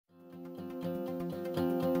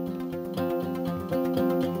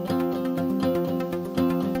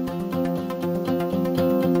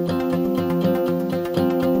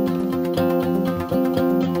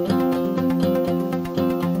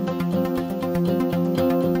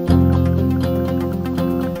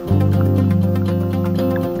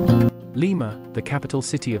the capital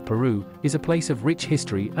city of Peru, is a place of rich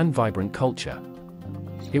history and vibrant culture.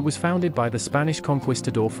 It was founded by the Spanish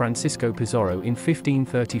conquistador Francisco Pizarro in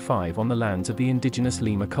 1535 on the lands of the indigenous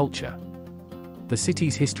Lima culture. The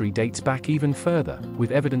city's history dates back even further,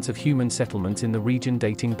 with evidence of human settlements in the region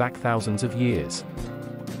dating back thousands of years.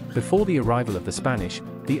 Before the arrival of the Spanish,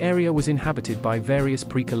 the area was inhabited by various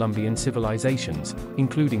pre-Columbian civilizations,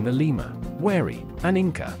 including the Lima, Wari, and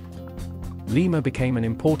Inca. Lima became an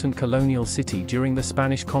important colonial city during the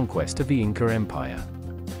Spanish conquest of the Inca Empire.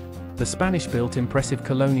 The Spanish built impressive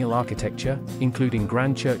colonial architecture, including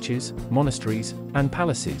grand churches, monasteries, and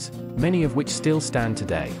palaces, many of which still stand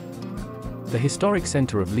today. The Historic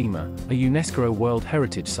Centre of Lima, a UNESCO World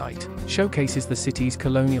Heritage Site, showcases the city's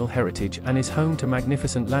colonial heritage and is home to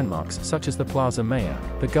magnificent landmarks such as the Plaza Mayor,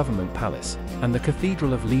 the Government Palace, and the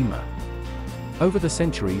Cathedral of Lima. Over the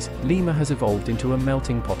centuries, Lima has evolved into a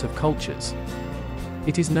melting pot of cultures.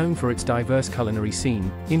 It is known for its diverse culinary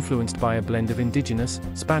scene, influenced by a blend of indigenous,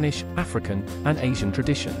 Spanish, African, and Asian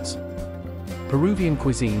traditions. Peruvian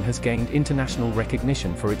cuisine has gained international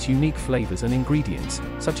recognition for its unique flavors and ingredients,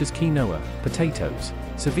 such as quinoa, potatoes,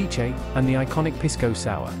 ceviche, and the iconic pisco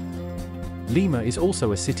sour. Lima is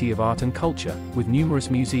also a city of art and culture, with numerous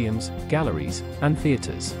museums, galleries, and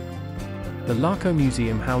theaters. The Laco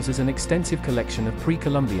Museum houses an extensive collection of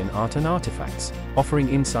pre-Columbian art and artifacts, offering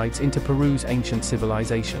insights into Peru's ancient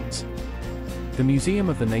civilizations. The Museum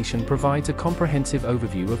of the Nation provides a comprehensive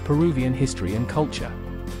overview of Peruvian history and culture.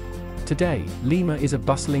 Today, Lima is a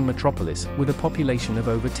bustling metropolis with a population of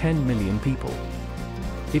over 10 million people.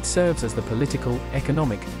 It serves as the political,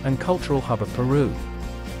 economic, and cultural hub of Peru.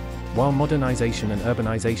 While modernization and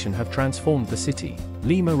urbanization have transformed the city,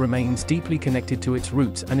 Lima remains deeply connected to its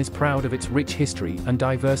roots and is proud of its rich history and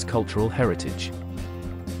diverse cultural heritage.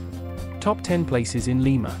 Top 10 places in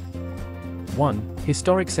Lima. 1.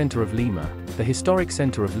 Historic Centre of Lima. The Historic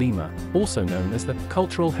Centre of Lima, also known as the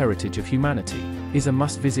Cultural Heritage of Humanity, is a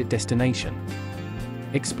must-visit destination.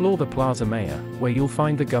 Explore the Plaza Mayor, where you'll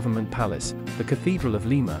find the Government Palace, the Cathedral of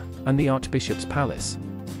Lima, and the Archbishop's Palace.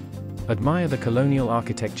 Admire the colonial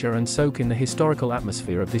architecture and soak in the historical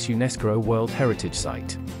atmosphere of this UNESCO World Heritage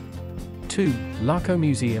Site. 2. Laco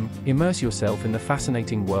Museum. Immerse yourself in the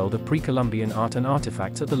fascinating world of pre-Columbian art and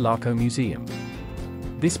artifacts at the Laco Museum.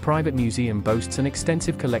 This private museum boasts an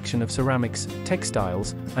extensive collection of ceramics,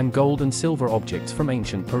 textiles, and gold and silver objects from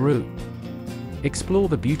ancient Peru. Explore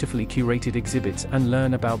the beautifully curated exhibits and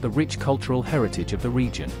learn about the rich cultural heritage of the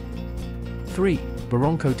region. 3.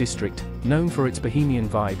 Barranco District. Known for its bohemian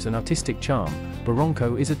vibes and artistic charm,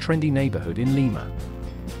 Barranco is a trendy neighborhood in Lima.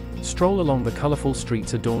 Stroll along the colorful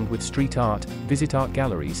streets adorned with street art, visit art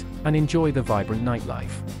galleries, and enjoy the vibrant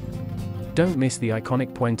nightlife. Don't miss the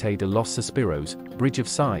iconic Puente de los Suspiros, Bridge of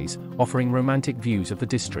Sighs, offering romantic views of the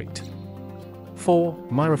district. 4.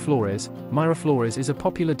 Miraflores. Miraflores is a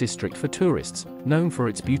popular district for tourists, known for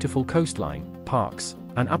its beautiful coastline, parks,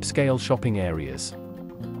 and upscale shopping areas.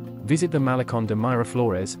 Visit the Malecón de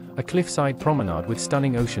Miraflores, a cliffside promenade with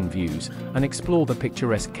stunning ocean views, and explore the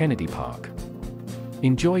picturesque Kennedy Park.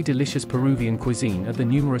 Enjoy delicious Peruvian cuisine at the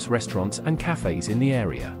numerous restaurants and cafes in the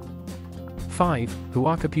area. 5.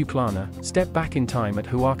 Huaca Pucllana. Step back in time at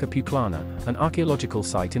Huaca Pucllana, an archaeological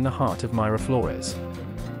site in the heart of Miraflores.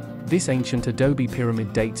 This ancient adobe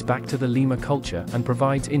pyramid dates back to the Lima culture and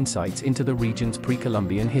provides insights into the region's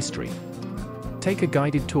pre-Columbian history. Take a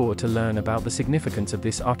guided tour to learn about the significance of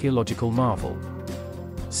this archaeological marvel.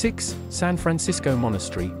 6. San Francisco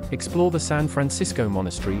Monastery. Explore the San Francisco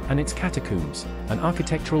Monastery and its catacombs, an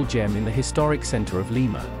architectural gem in the historic center of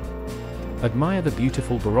Lima. Admire the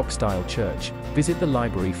beautiful Baroque-style church, visit the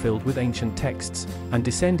library filled with ancient texts, and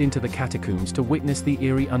descend into the catacombs to witness the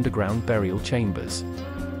eerie underground burial chambers.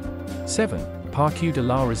 7. Parque de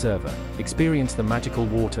la Reserva. Experience the magical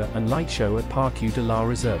water and light show at Parque de la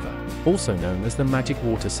Reserva, also known as the Magic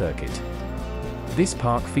Water Circuit. This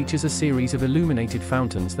park features a series of illuminated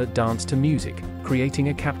fountains that dance to music, creating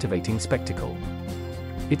a captivating spectacle.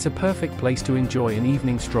 It's a perfect place to enjoy an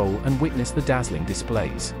evening stroll and witness the dazzling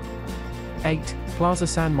displays. 8. Plaza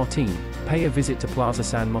San Martin. Pay a visit to Plaza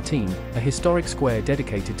San Martin, a historic square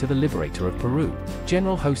dedicated to the liberator of Peru,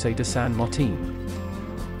 General José de San Martín.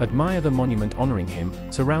 Admire the monument honoring him,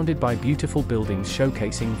 surrounded by beautiful buildings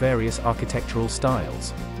showcasing various architectural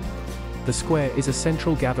styles. The square is a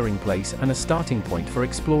central gathering place and a starting point for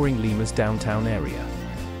exploring Lima's downtown area.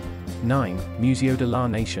 9. Museo de la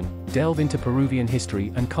Nación. Delve into Peruvian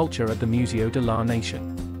history and culture at the Museo de la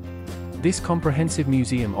Nación. This comprehensive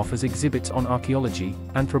museum offers exhibits on archaeology,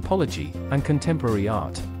 anthropology, and contemporary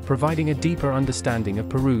art, providing a deeper understanding of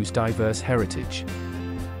Peru's diverse heritage.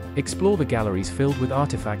 Explore the galleries filled with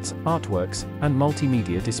artifacts, artworks, and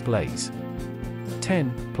multimedia displays.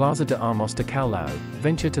 10. Plaza de Armas de Callao.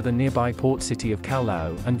 Venture to the nearby port city of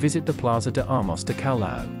Callao and visit the Plaza de Armas de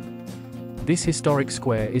Callao. This historic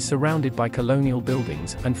square is surrounded by colonial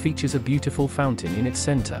buildings and features a beautiful fountain in its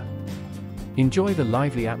center. Enjoy the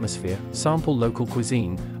lively atmosphere, sample local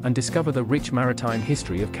cuisine, and discover the rich maritime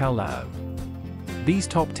history of Callao. These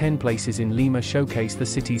top 10 places in Lima showcase the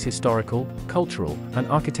city's historical, cultural, and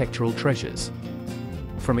architectural treasures.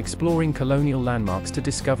 From exploring colonial landmarks to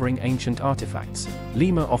discovering ancient artifacts,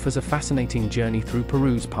 Lima offers a fascinating journey through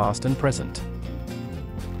Peru's past and present.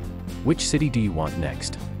 Which city do you want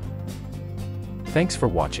next? Thanks for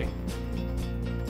watching.